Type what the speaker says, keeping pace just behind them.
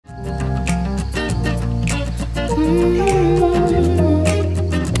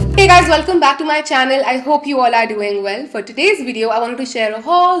Hey guys, welcome back to my channel. I hope you all are doing well. For today's video, I wanted to share a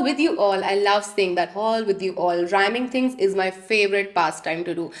haul with you all. I love saying that, haul with you all. Rhyming things is my favorite pastime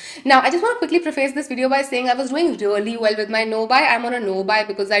to do. Now, I just want to quickly preface this video by saying I was doing really well with my no buy. I'm on a no buy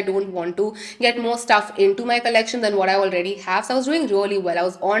because I don't want to get more stuff into my collection than what I already have. So I was doing really well. I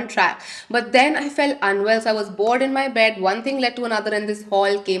was on track. But then I felt unwell, so I was bored in my bed. One thing led to another and this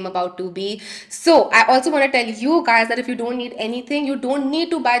haul came about to be. So I also want to tell you guys that if you don't need anything, you don't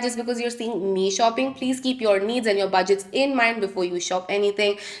need to buy just because you're seeing me shopping. Please keep your needs and your budgets in mind before you shop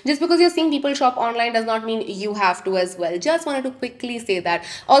anything. Just because you're seeing people shop online does not mean you have to as well. Just wanted to quickly say that.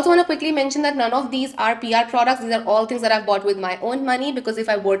 Also want to quickly mention that none of these are PR products. These are all things that I've bought with my own money, because if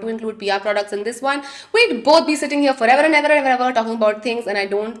I were to include PR products in this one, we'd both be sitting here forever and ever talking about things, and I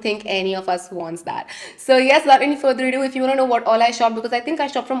don't think any of us wants that. So yes, without any further ado, if you want to know what all I shop, because I think I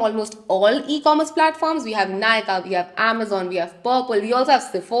shop from almost all e-commerce platforms. We have Nykaa, we have Amazon, we have Purple, we also have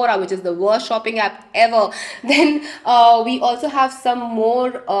Sephora, which is the worst shopping app ever. Then we also have some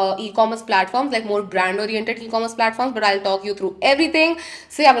more e-commerce platforms, like more brand oriented e-commerce platforms, but I'll talk you through everything.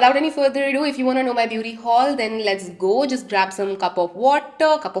 So yeah, without any further ado, if you want to know my beauty haul, then let's go. Just grab some cup of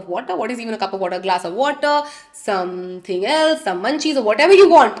water, what is even a cup of water? Glass of water, something else, some munchies or whatever you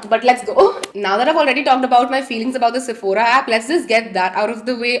want, but let's go. Now that I've already talked about my feelings about the Sephora app, let's just get that out of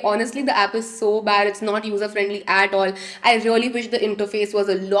the way. Honestly, the app is so bad. It's not user friendly at all. I really wish the interface was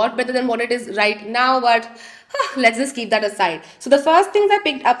a lot better than what it is right now, but let's just keep that aside. So the first things I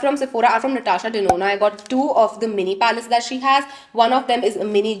picked up from Sephora are from Natasha Denona. I got two of the mini palettes that she has. One of them is a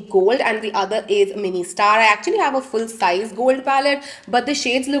mini gold and the other is mini star. I actually have a full size gold palette, but the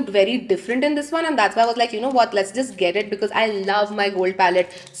shades looked very different in this one, and that's why I was like, you know what, let's just get it, because I love my gold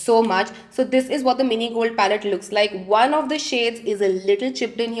palette so much. So this is what the mini gold palette looks like. One of the shades is a little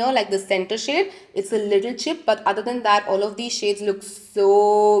chipped in here, like the center shade. It's a little chip, but other than that, all of these shades look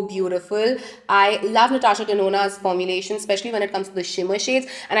so beautiful. I love Natasha Denona's formulation, especially when it comes to the shimmer shades,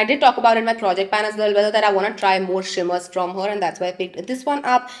 and I did talk about in my project pan as well whether that I want to try more shimmers from her, and that's why I picked this one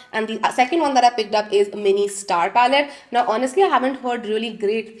up. And the second one that I picked up is mini star palette. Now honestly, I haven't heard really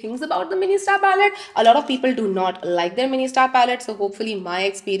great things about the mini star palette. A lot of people do not like their mini star palette, so hopefully my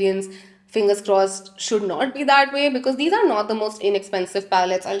experience, fingers crossed, should not be that way, because these are not the most inexpensive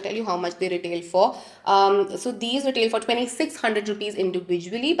palettes. I'll tell you how much they retail for. So these retail for 2600 rupees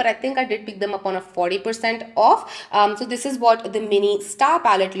individually, but I think I did pick them up on a 40% off. So this is what the mini star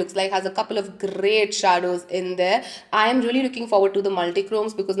palette looks like. Has a couple of great shadows in there. I am really looking forward to the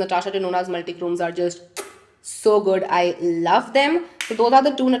multi-chromes, because Natasha Denona's multi-chromes are just so good. I love them. So those are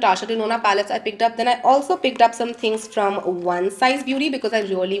the two Natasha Denona palettes I picked up. Then I also picked up some things from One Size Beauty, because I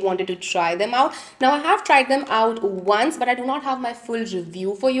really wanted to try them out. Now I have tried them out once, but I do not have my full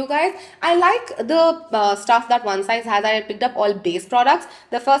review for you guys. I like the stuff that One Size has. I picked up all base products.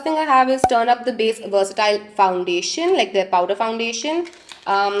 The first thing I have is Turn Up the Base Versatile Foundation, like their powder foundation.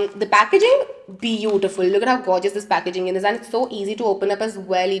 The packaging, beautiful. Look at how gorgeous this packaging is, and it's so easy to open up as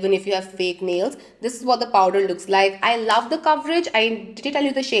well, even if you have fake nails. This is what the powder looks like. I love the coverage. I did tell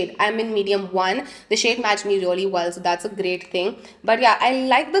you the shade. I'm in medium 1. The shade matched me really well, so that's a great thing. But yeah, I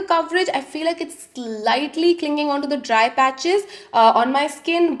like the coverage. I feel like it's slightly clinging onto the dry patches on my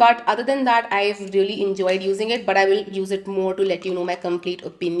skin, but other than that, I've really enjoyed using it, but I will use it more to let you know my complete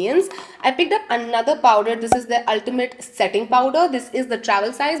opinions. I picked up another powder. This is the Ultimate Setting Powder. This is the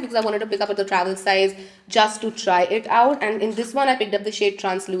travel size, because I wanted to pick up the travel size just to try it out. And in this one, I picked up the shade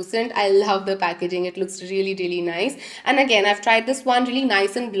Translucent. I love the packaging. It looks really nice. And again, I've tried this one, really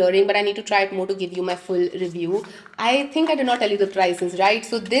nice and blurring, but I need to try it more to give you my full review. I think I did not tell you the prices, right?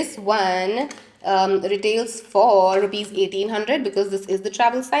 So this one retails for rupees 1800, because this is the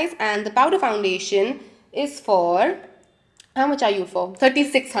travel size, and the powder foundation is for, how much are you for?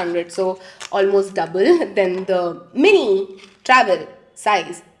 3600, so almost double than the mini travel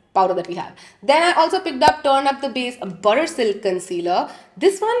size powder that we have. Then I also picked up Turn Up the Base Butter Silk Concealer.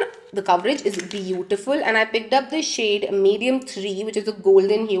 This one, the coverage is beautiful, and I picked up the shade Medium 3, which is a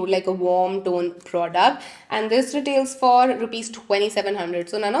golden hue, like a warm tone product, and this retails for rupees 2700.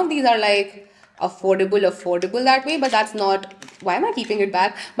 So none of these are like affordable that way, but that's not, why am I keeping it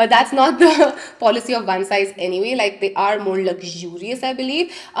back? But that's not the policy of One Size anyway. Like, they are more luxurious, I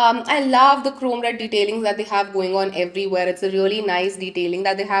believe. I love the chrome red detailings that they have going on everywhere. It's a really nice detailing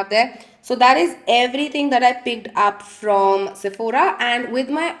that they have there. So that is everything that I picked up from Sephora, and with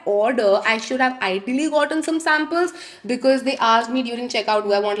my order I should have ideally gotten some samples, because they asked me during checkout,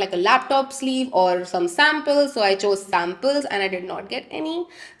 do I want like a laptop sleeve or some samples. So I chose samples and I did not get any.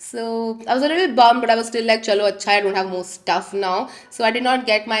 So I was a little bummed, but I was still like, chalo acha, I don't have more stuff now. now. So I did not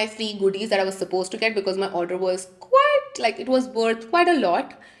get my free goodies that I was supposed to get because my order was quite, like, it was worth quite a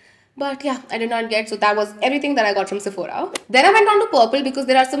lot. But yeah, I did not get, so that was everything that I got from Sephora. Then I went on to Purple because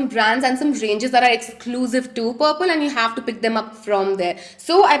there are some brands and some ranges that are exclusive to Purple and you have to pick them up from there.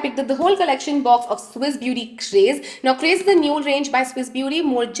 So I picked up the whole collection box of Swiss Beauty Craze. Now Craze is the new range by Swiss Beauty,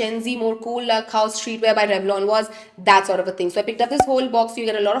 more Gen Z, more cool, like how streetwear by Revlon was, that sort of a thing. So I picked up this whole box. You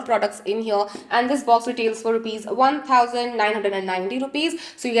get a lot of products in here, and this box retails for rupees 1990 rupees.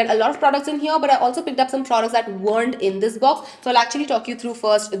 So you get a lot of products in here, but I also picked up some products that weren't in this box. So I'll actually talk you through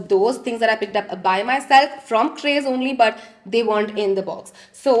first those things that I picked up by myself from Craze only, but they weren't in the box.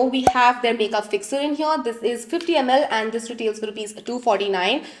 So we have their makeup fixer in here. This is 50 ml and this retails for rupees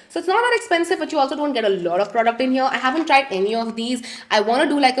 249. So it's not that expensive, but you also don't get a lot of product in here. I haven't tried any of these. I want to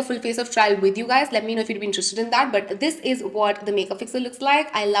do like a full face of trial with you guys. Let me know if you'd be interested in that. But this is what the makeup fixer looks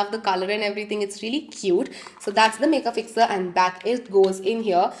like. I love the color and everything. It's really cute. So that's the makeup fixer, and back it goes in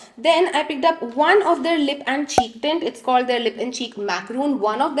here. Then I picked up one of their lip and cheek tint. It's called their lip and cheek macaroon.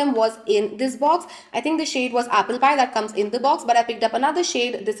 One of them was in this box. I think the shade was apple pie that comes in the box, but I picked up another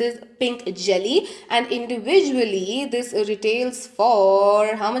shade. This is pink jelly, and individually this retails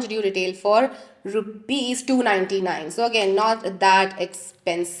for, how much do you retail for? Rupees 299. So again, not that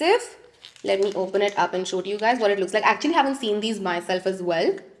expensive. Let me open it up and show to you guys what it looks like. I actually haven't seen these myself as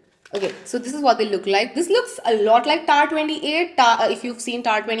well. Okay, so this is what they look like. This looks a lot like Tar 28. If you've seen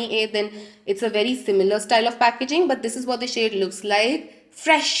Tar 28, then it's a very similar style of packaging, but this is what the shade looks like.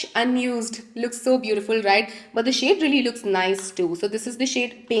 Fresh, unused, looks so beautiful, right? But the shade really looks nice too. So this is the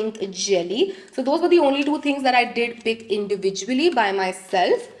shade pink jelly. So those were the only two things that I did pick individually by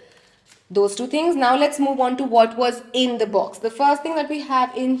myself. Those two things. Now let's move on to what was in the box. The first thing that we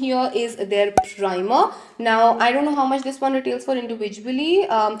have in here is their primer. Now I don't know how much this one retails for individually.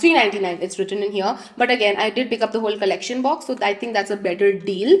 $3.99 it's written in here, but again I did pick up the whole collection box, so I think that's a better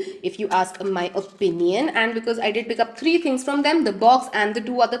deal if you ask my opinion. And because I did pick up 3 things from them, the box and the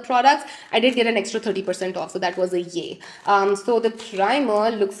 2 other products, I did get an extra 30% off, so that was a yay. So the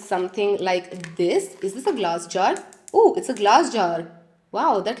primer looks something like this. Is this a glass jar? Oh, it's a glass jar.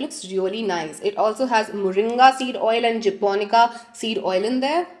 Wow, that looks really nice. It also has moringa seed oil and japonica seed oil in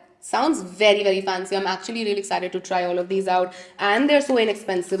there. Sounds very, very fancy. I'm actually really excited to try all of these out. And they're so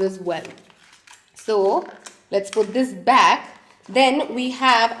inexpensive as well. So let's put this back. Then we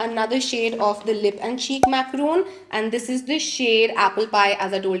have another shade of the lip and cheek macaroon. And this is the shade apple pie,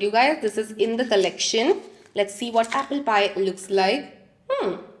 as I told you guys. This is in the collection. Let's see what apple pie looks like.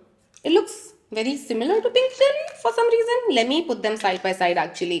 It looks very similar to pink jelly for some reason. Let me put them side by side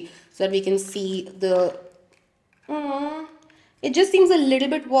actually, so that we can see the... It just seems a little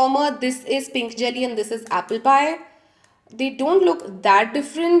bit warmer. This is pink jelly and this is apple pie. They don't look that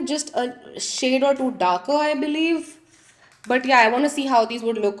different, just a shade or 2 darker, I believe. But yeah, I want to see how these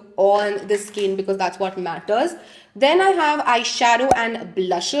would look on the skin because that's what matters. Then I have eyeshadow and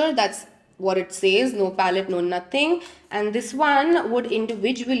blusher. That's what it says, no palette, no nothing. And this one would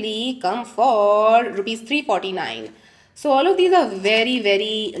individually come for rupees 349. So all of these are very,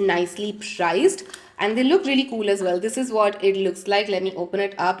 very nicely priced and they look really cool as well. This is what it looks like. Let me open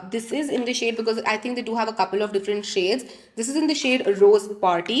it up. This is in the shade, because I think they do have a couple of different shades. This is in the shade Rose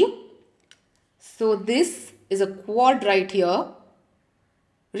Party. So this is a quad right here.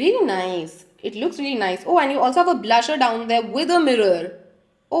 Really nice. It looks really nice. Oh, and you also have a blusher down there with a mirror.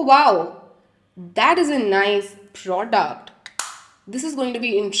 Oh wow. That is a nice product. This is going to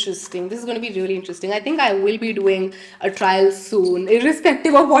be interesting. This is going to be really interesting. I think I will be doing a trial soon,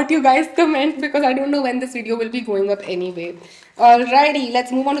 irrespective of what you guys comment, because I don't know when this video will be going up anyway. Alrighty,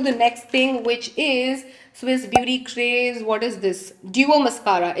 let's move on to the next thing, which is Swiss Beauty Craze. What is this? Duo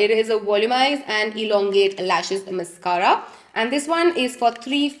Mascara. It is a volumize and elongate lashes mascara. And this one is for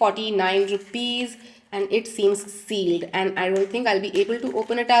 349 rupees. And it seems sealed. And I don't think I'll be able to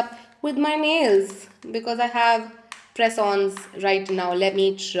open it up with my nails because I have press-ons right now. Let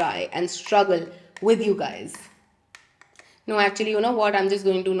me try and struggle with you guys. No, actually, you know what? I'm just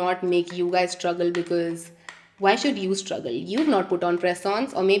going to not make you guys struggle, because why should you struggle? You've not put on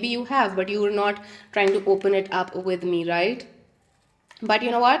press-ons, or maybe you have, but you're not trying to open it up with me, right? But you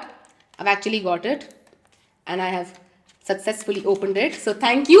know what? I've actually got it and I have successfully opened it. So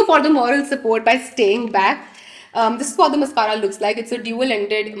thank you for the moral support by staying back. This is what the mascara looks like. It's a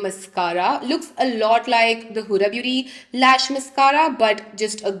dual-ended mascara. Looks a lot like the Huda Beauty lash mascara, but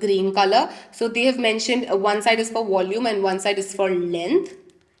just a green color. So they have mentioned one side is for volume and one side is for length.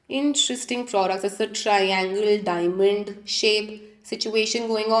 Interesting products. It's a triangle diamond shape situation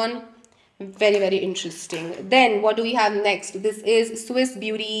going on. Very, very interesting. Then what do we have next? This is Swiss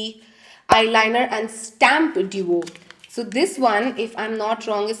Beauty eyeliner and stamp duo So this one, if I'm not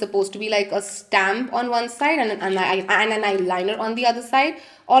wrong, is supposed to be like a stamp on one side and an eyeliner on the other side.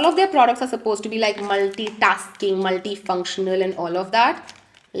 All of their products are supposed to be like multitasking, multifunctional and all of that.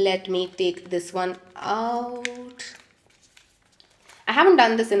 Let me take this one out. I haven't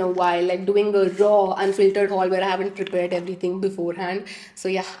done this in a while, like doing a raw unfiltered haul where I haven't prepared everything beforehand. So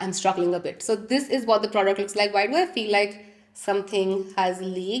yeah, I'm struggling a bit. So this is what the product looks like. Why do I feel like something has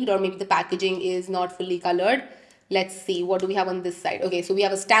leaked, or maybe the packaging is not fully colored? Let's see, what do we have on this side? Okay, so we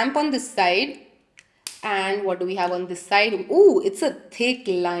have a stamp on this side. And what do we have on this side? Ooh, it's a thick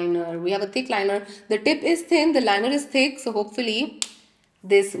liner. We have a thick liner. The tip is thin, the liner is thick. So hopefully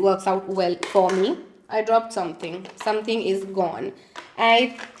this works out well for me. I dropped something. Something is gone.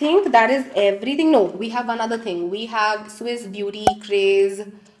 I think that is everything. No, we have one other thing. We have Swiss Beauty Craze.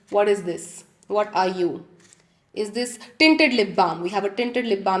 What is this? What are you? Is this tinted lip balm? We have a tinted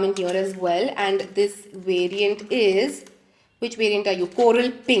lip balm in here as well. And this variant is, which variant are you?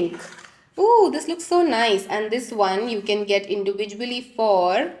 Coral Pink. Ooh, this looks so nice. And this one you can get individually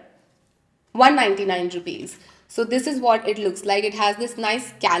for 199 rupees. So this is what it looks like. It has this nice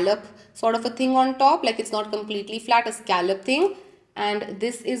scallop sort of a thing on top, like it's not completely flat, a scallop thing. And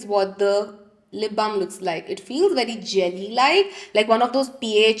this is what the lip balm looks like. It feels very jelly like one of those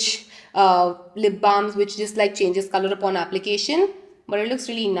pH lip balms which just like changes color upon application, but it looks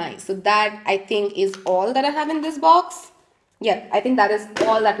really nice. So that I think is all that I have in this box. Yeah, I think that is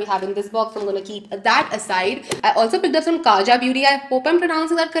all that we have in this box. So I'm going to keep that aside. I also picked up some Kaja Beauty. I hope I'm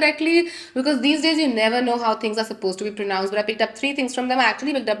pronouncing that correctly, because these days you never know how things are supposed to be pronounced. But I picked up 3 things from them. I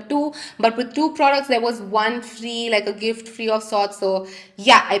actually picked up 2, but with 2 products there was one free, like a gift free of sorts. So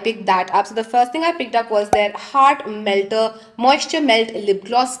yeah, I picked that up. So the first thing I picked up was their Heart Melter Moisture Melt Lip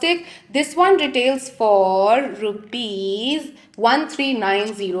Gloss Stick. This one retails for rupees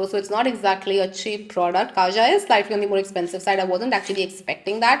 1390, so it's not exactly a cheap product. Kaja is slightly on the more expensive side. I wasn't actually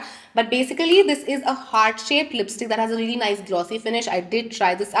expecting that, but basically this is a heart-shaped lipstick that has a really nice glossy finish. I did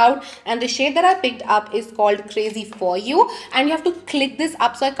try this out, and the shade that I picked up is called Crazy For You, and you have to click this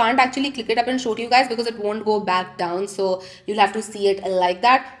up. So I can't actually click it up and show to you guys because it won't go back down, so you'll have to see it like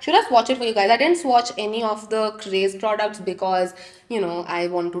that. Should I swatch it for you guys? I didn't swatch any of the Craze products because, you know, I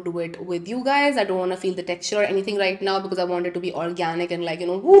want to do it with you guys. I don't want to feel the texture or anything right now because I want it to be organic and, like, you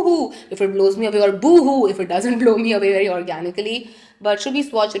know, woohoo if it blows me away, or boohoo if it doesn't blow me away very organically. But should we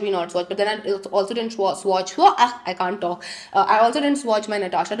swatch, should we not swatch? But then I also didn't swatch. I can't talk. I also didn't swatch my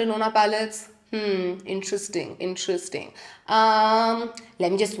Natasha Denona palettes. Interesting.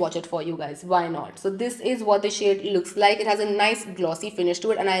 Let me just swatch it for you guys. Why not? So this is what the shade looks like. It has a nice glossy finish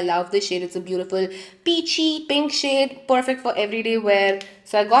to it, and I love this shade. It's a beautiful peachy pink shade, perfect for everyday wear.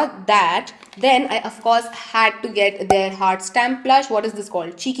 So I got that. Then I of course had to get their Heart Stamp blush. What is this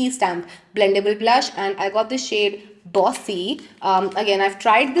called? Cheeky Stamp blendable blush, and I got the shade Bossy. Again, I've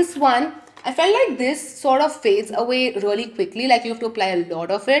tried this one. I felt like this sort of fades away really quickly, like you have to apply a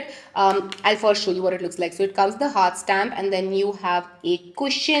lot of it. I'll first show you what it looks like. So it comes the Heart Stamp, and then you have a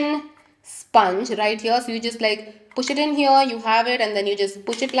cushion sponge right here. So you just like push it in here, you have it, and then you just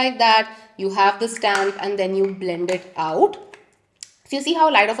push it like that. You have the stamp, and then you blend it out. So you see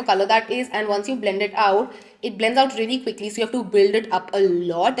how light of a color that is, and once you blend it out, it blends out really quickly, so you have to build it up a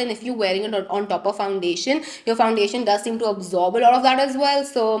lot. And if you're wearing it on top of foundation, your foundation does seem to absorb a lot of that as well.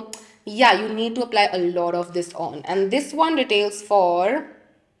 So yeah, you need to apply a lot of this on, and this one retails for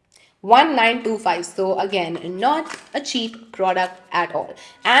 1925. So again, not a cheap product at all.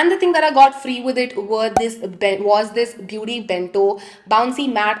 And the thing that I got free with it was this Beauty Bento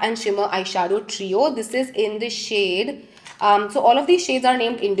Bouncy Matte and Shimmer Eyeshadow Trio. This is in the shade, so all of these shades are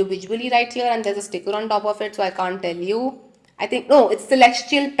named individually right here, and there's a sticker on top of it, so I can't tell you. I think, no, it's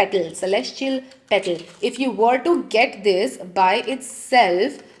Celestial Petal. Celestial Petal. If you were to get this by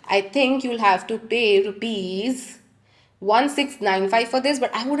itself, I think you'll have to pay rupees 1695 for this,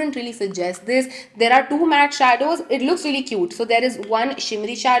 but I wouldn't really suggest this. There are 2 matte shadows. It looks really cute. So there is one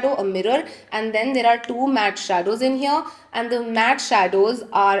shimmery shadow, a mirror, and then there are 2 matte shadows in here, and the matte shadows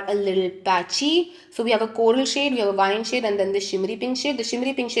are a little patchy. So we have a coral shade, we have a wine shade, and then the shimmery pink shade. The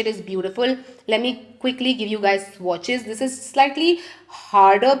shimmery pink shade is beautiful. Let me quickly give you guys swatches. This is slightly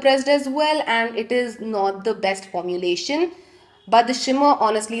harder pressed as well, and it is not the best formulation, but the shimmer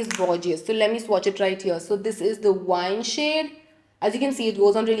honestly is gorgeous. So let me swatch it right here. So this is the wine shade. As you can see, it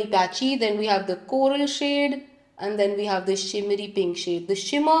goes on really patchy. Then we have the coral shade, and then we have the shimmery pink shade. The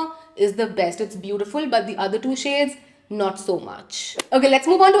shimmer is the best. It's beautiful, but the other 2 shades, not so much. Okay, let's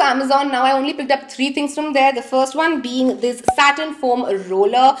move on to Amazon. Now I only picked up 3 things from there. The first one being this Satin foam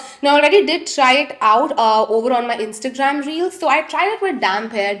roller. Now I already did try it out over on my Instagram reels. So I tried it with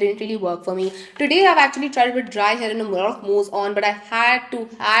damp hair, didn't really work for me. Today I've actually tried it with dry hair and a lot of mousse on, but I had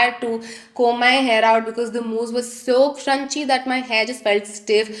to comb my hair out because the mousse was so crunchy that my hair just felt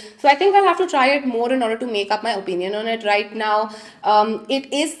stiff. So I think I'll have to try it more in order to make up my opinion on it right now.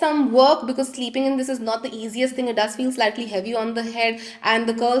 It is some work because sleeping in this is not the easiest thing. It does feel slightly heavy on the head, and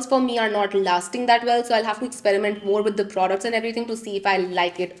the curls for me are not lasting that well, so I'll have to experiment more with the products and everything to see if I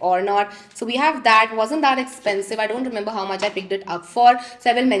like it or not. So we have that. Wasn't that expensive. I don't remember how much I picked it up for, so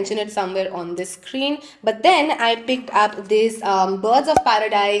I will mention it somewhere on this screen. But then I picked up this Birds of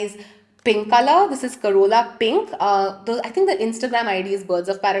Paradise pink color. This is Corolla pink. I think the Instagram ID is Birds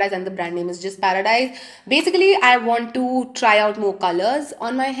of Paradise and the brand name is just Paradyes. Basically, I want to try out more colors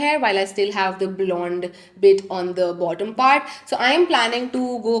on my hair while I still have the blonde bit on the bottom part. So I am planning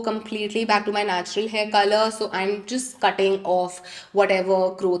to go completely back to my natural hair color. So I'm just cutting off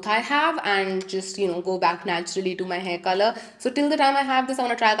whatever growth I have and just, you know, go back naturally to my hair color. So till the time I have this, I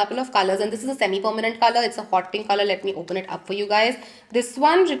want to try a couple of colors, and this is a semi-permanent color. It's a hot pink color. Let me open it up for you guys. This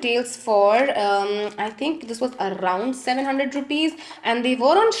one retails for I think this was around 700 rupees, and they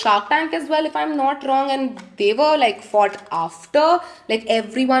were on Shark Tank as well if I'm not wrong, and they were like fought after, like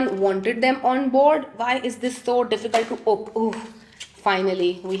everyone wanted them on board. Why is this so difficult to open?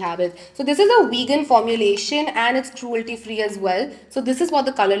 Finally we have it. So this is a vegan formulation and it's cruelty free as well. So this is what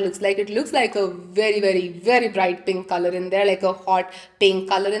the color looks like. It looks like a very bright pink color in there, like a hot pink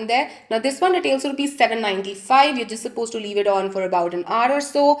color in there. Now this one retails for rupees 795. You're just supposed to leave it on for about an hour or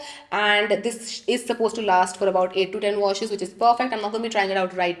so, and this is supposed to last for about 8 to 10 washes, which is perfect. I'm not going to be trying it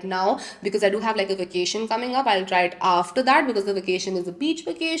out right now because I do have like a vacation coming up. I'll try it after that because the vacation is a beach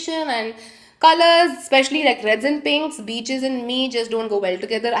vacation, and colors, especially like reds and pinks, beaches and me just don't go well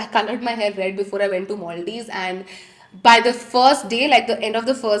together. I colored my hair red before I went to Maldives, and by the first day, like the end of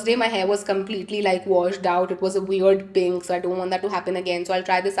the first day, my hair was completely like washed out. It was a weird pink, so I don't want that to happen again. So I'll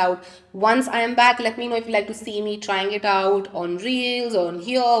try this out once I am back. Let me know if you like to see me trying it out on reels, on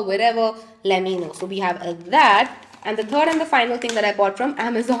here, wherever. Let me know. So we have that. And the third and the final thing that I bought from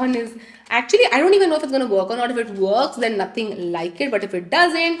Amazon is actually, I don't even know if it's going to work or not. If it works, then nothing like it. But if it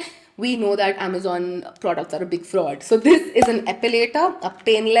doesn't, we know that Amazon products are a big fraud. So this is an epilator, a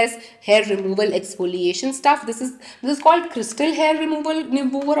painless hair removal exfoliation stuff. This is called crystal hair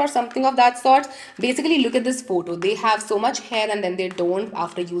remover or something of that sort. Basically, look at this photo. They have so much hair and then they don't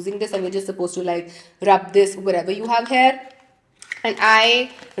after using this, and you're just supposed to like rub this wherever you have hair. And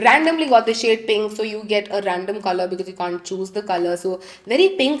I randomly got the shade pink, so you get a random color because you can't choose the color. So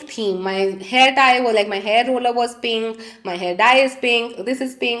very pink theme. My hair tie was like, my hair roller was pink, my hair dye is pink, this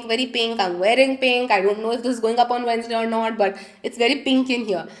is pink, very pink. I'm wearing pink. I don't know if this is going up on Wednesday or not, but it's very pink in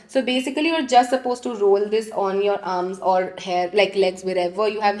here. So basically you're just supposed to roll this on your arms or hair, like legs, wherever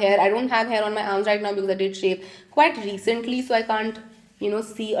you have hair. I don't have hair on my arms right now because I did shave quite recently, so I can't, you know,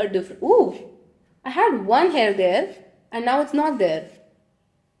 see a difference. Ooh, I had one hair there and now it's not there.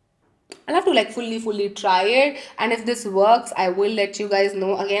 I'll have to like fully try it, and if this works I will let you guys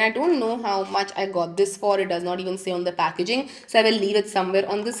know. Again, I don't know how much I got this for. It does not even say on the packaging, so I will leave it somewhere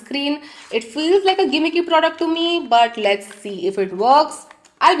on the screen. It feels like a gimmicky product to me, but let's see if it works.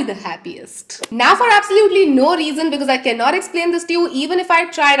 I'll be the happiest. Now for absolutely no reason, because I cannot explain this to you, even if I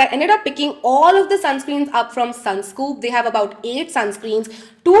tried, I ended up picking all of the sunscreens up from Sunscoop. They have about 8 sunscreens,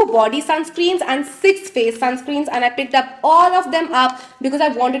 2 body sunscreens and 6 face sunscreens, and I picked up all of them up because I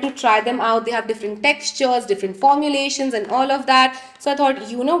wanted to try them out. They have different textures, different formulations and all of that. So I thought,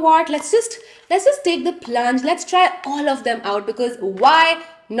 you know what, let's just take the plunge. Let's try all of them out, because why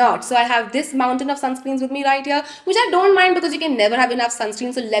not? So I have this mountain of sunscreens with me right here, which I don't mind because you can never have enough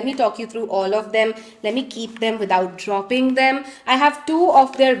sunscreen. So let me talk you through all of them. Let me keep them without dropping them. I have 2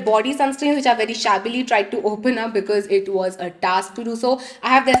 of their body sunscreens which I very shabbily tried to open up because it was a task to do so. I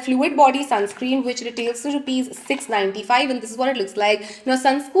have their fluid body sunscreen which retails to rupees 695, and this is what it looks like. Now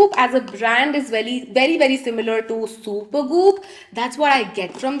Sunscoop as a brand is very similar to Supergoop. That's what I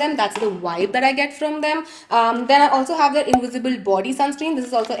get from them. That's the vibe that I get from them. Then I also have their Invisble body sunscreen. This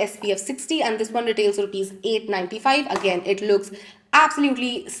is also SPF 60, and this one retails rupees 895. Again, it looks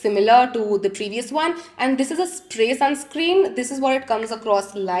absolutely similar to the previous one, and this is a spray sunscreen. This is what it comes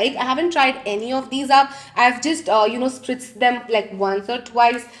across like. I haven't tried any of these up. I've just spritzed them like once or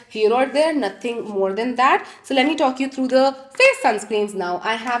twice here or there, nothing more than that. So let me talk you through the face sunscreens now.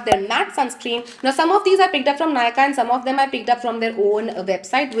 I have their matte sunscreen. Now some of these I picked up from Nykaa and some of them I picked up from their own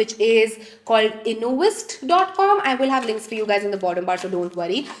website, which is called innovist.com. I will have links for you guys in the bottom bar, so don't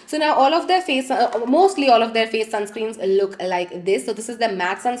worry. So now all of their face, mostly all of their face sunscreens look like this. So this is the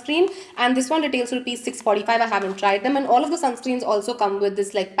matte sunscreen, and this one retails rupees 645. I haven't tried them, and all of the sunscreens also come with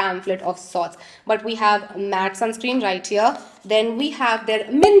this like pamphlet of sorts. But we have matte sunscreen right here. Then we have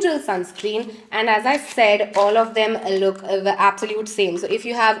their mineral sunscreen, and as I said, all of them look the absolute same. So if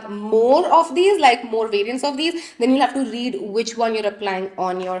you have more of these, like more variants of these, then you'll have to read which one you're applying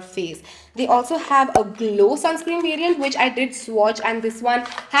on your face. They also have a glow sunscreen variant, which I did swatch, and this one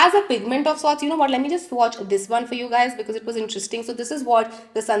has a pigment of sorts. You know what, let me just swatch this one for you guys because it was interesting. So this is what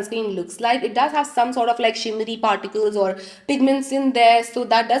the sunscreen looks like. It does have some sort of like shimmery particles or pigments in there, so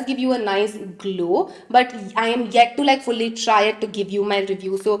that does give you a nice glow, but I am yet to like fully try it to give you my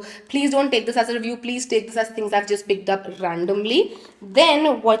review. So please don't take this as a review, please take this as things I've just picked up randomly.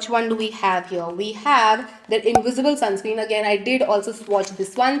 Then which one do we have here? We have the Invisble sunscreen. Again, I did also swatch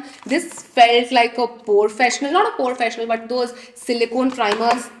this one. This felt like a professional, not a professional, but those silicone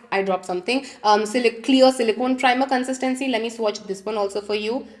primers. I dropped something. Clear silicone primer consistency. Let me swatch this one also for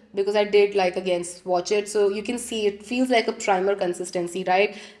you because I did like again swatch it, so you can see it feels like a primer consistency,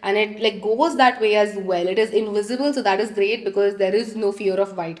 right? And it like goes that way as well. It is invisible, so that is great because there is no fear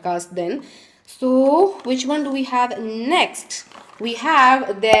of white cast then. So which one do we have next? We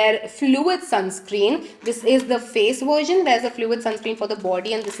have their fluid sunscreen. This is the face version. There's a fluid sunscreen for the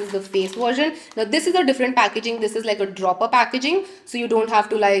body, and this is the face version. Now this is a different packaging. This is like a dropper packaging, so you don't have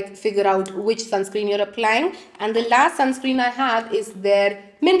to like figure out which sunscreen you're applying. And the last sunscreen I have is their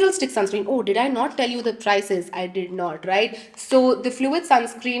mineral stick sunscreen. Oh, did I not tell you the prices? I did not, right? So the fluid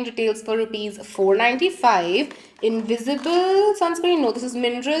sunscreen retails for rupees 495. Invisible sunscreen, no, this is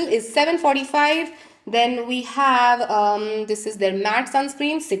mineral, is 745. Then we have this is their matte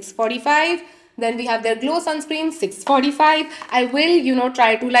sunscreen, 645. Then we have their glow sunscreen, 645. I will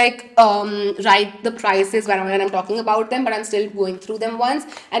try to like write the prices when I'm talking about them, but I'm still going through them once.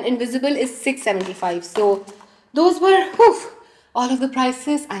 And invisible is 675. So those were all of the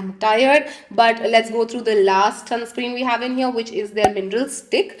prices. I'm tired, but let's go through the last sunscreen we have in here, which is their mineral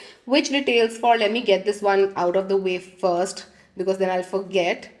stick, which retails for, let me get this one out of the way first because then I'll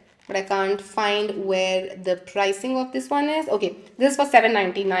forget. But I can't find where the pricing of this one is. Okay, this is for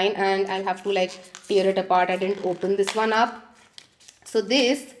 7.99, and I'll have to like tear it apart. I didn't open this one up. So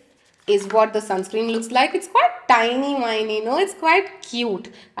this is what the sunscreen looks like. It's quite tiny, miny, no? It's quite cute.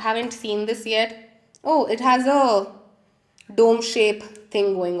 I haven't seen this yet. Oh, it has a dome shape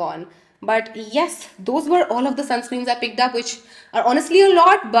thing going on. But yes, those were all of the sunscreens I picked up, which are honestly a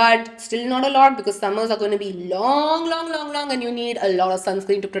lot, but still not a lot because summers are going to be long, and you need a lot of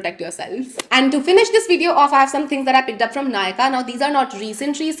sunscreen to protect yourself. And to finish this video off, I have some things that I picked up from Nykaa. Now, these are not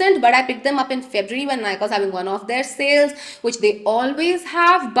recent, but I picked them up in February when Nykaa was having one of their sales, which they always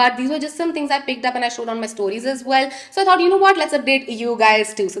have. But these were just some things I picked up and I showed on my stories as well. So I thought, you know what, let's update you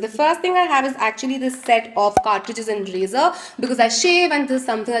guys too. So the first thing I have is actually this set of cartridges and razor because I shave and this is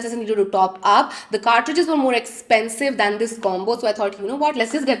something I just needed to top up. The cartridges were more expensive than this combo, so I thought, you know what,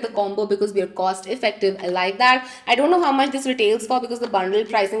 let's just get the combo because we are cost effective. I like that. I don't know how much this retails for because the bundle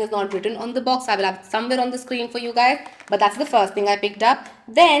pricing is not written on the box. I will have it somewhere on the screen for you guys, but that's the first thing I picked up.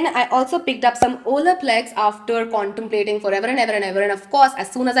 Then I also picked up some Olaplex after contemplating forever and ever, and of course,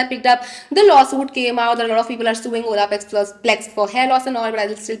 as soon as I picked up, the lawsuit came out. A lot of people are suing Olaplex for hair loss and all, but I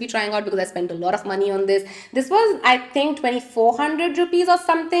will still be trying out because I spent a lot of money on this. This was, I think, 2400 rupees or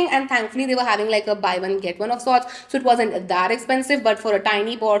something, and thankfully they were having like a buy one get one of sorts, so it wasn't that expensive. But for a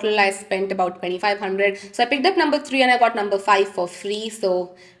tiny bottle, I spent about 2500. So I picked up number 3 and I got number 5 for free.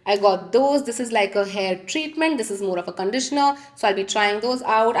 So I got those. This is like a hair treatment. This is more of a conditioner. So I'll be trying those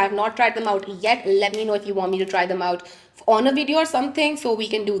out. I have not tried them out yet. Let me know if you want me to try them out on a video or something, so we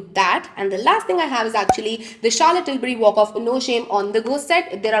can do that. And the last thing I have is actually the Charlotte Tilbury Walk of No Shame on the Go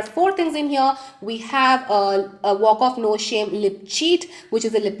set. There are 4 things in here. We have a Walk of No Shame lip cheat, which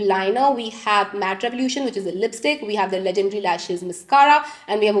is a lip liner. We have Matte Revolution, which is a lipstick. We have the Legendary Lashes mascara,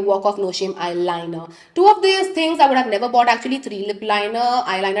 and we have a Walk of No Shame eyeliner. 2 of these things I would have never bought actually. 3 lip liner,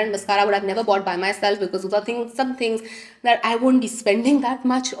 eyeliner eyeliner and mascara, but I've never bought by myself because those are some things that I won't be spending that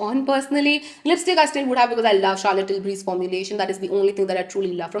much on personally. Lipstick I still would have because I love Charlotte Tilbury's formulation. That is the only thing that I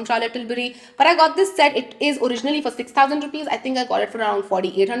truly love from Charlotte Tilbury. But I got this set. It is originally for 6,000 rupees. I think I got it for around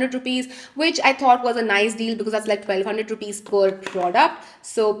 4,800 rupees, which I thought was a nice deal because that's like 1,200 rupees per product.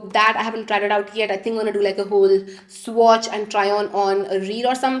 So that I haven't tried it out yet. I think I'm going to do like a whole swatch and try on a reel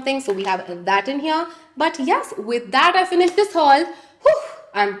or something. So we have that in here. But yes, with that I finished this haul. Whew,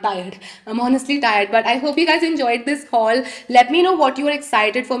 I'm tired. I'm honestly tired, but I hope you guys enjoyed this haul. Let me know what you are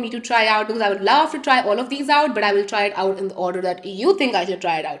excited for me to try out, because I would love to try all of these out, but I will try it out in the order that you think I should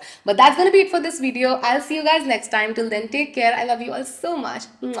try it out. But that's gonna be it for this video. I'll see you guys next time. Till then, take care. I love you all so much.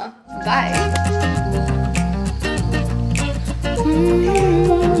 Mwah. Bye.